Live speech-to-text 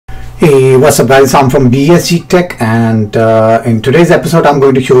Hey, what's up guys, I'm from BSG Tech, and in today's episode I'm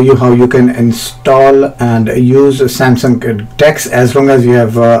going to show you how you can install and use Samsung DeX as long as you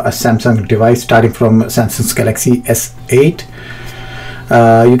have a Samsung device starting from Samsung Galaxy S8.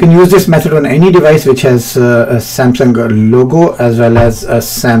 You can use this method on any device which has a Samsung logo as well as a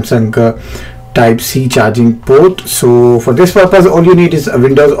Samsung Type-C charging port. So for this purpose all you need is a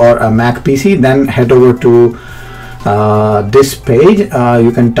Windows or a Mac PC. Then head over to this page.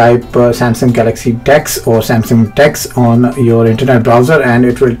 You can type Samsung Galaxy DeX or Samsung DeX on your internet browser and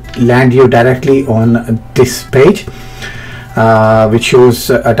it will land you directly on this page, which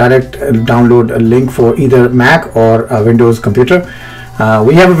shows a direct download link for either Mac or a Windows computer.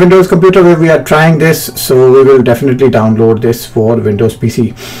 We have a Windows computer where we are trying this, so we will definitely download this for Windows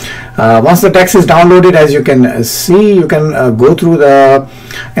PC. Once the DeX is downloaded, as you can see, you can go through the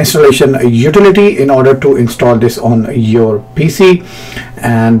installation utility in order to install this on your PC.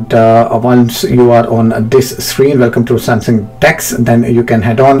 And once you are on this screen, welcome to Samsung DeX, then you can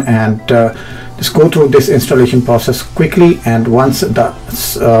head on and just go through this installation process quickly. And once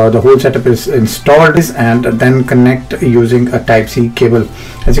the whole setup is installed, and then connect using a Type-C cable.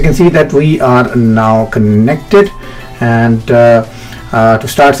 As you can see that we are now connected, and to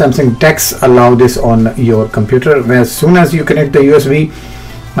start Samsung DeX, allow this on your computer. As soon as you connect the USB,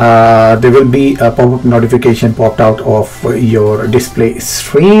 there will be a pop-up notification popped out of your display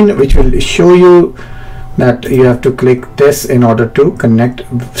screen, which will show you that you have to click this in order to connect,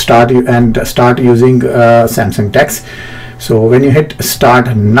 start using Samsung DeX. So when you hit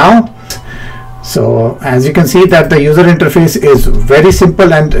start now, so as you can see that the user interface is very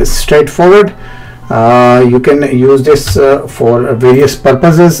simple and straightforward. You can use this for various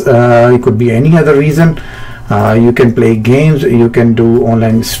purposes. It could be any other reason. You can play games, you can do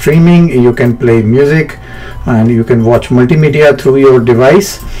online streaming, you can play music, and you can watch multimedia through your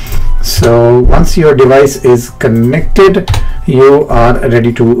device. So once your device is connected, you are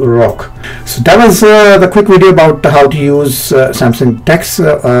ready to rock. So that was the quick video about how to use Samsung DeX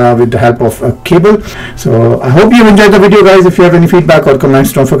with the help of a cable. So I hope you enjoyed the video guys. If you have any feedback or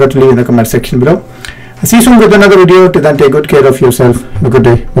comments, don't forget to leave in the comment section below. I'll see you soon with another video. Till then, take good care of yourself. Have a good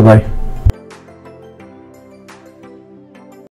day. Bye bye.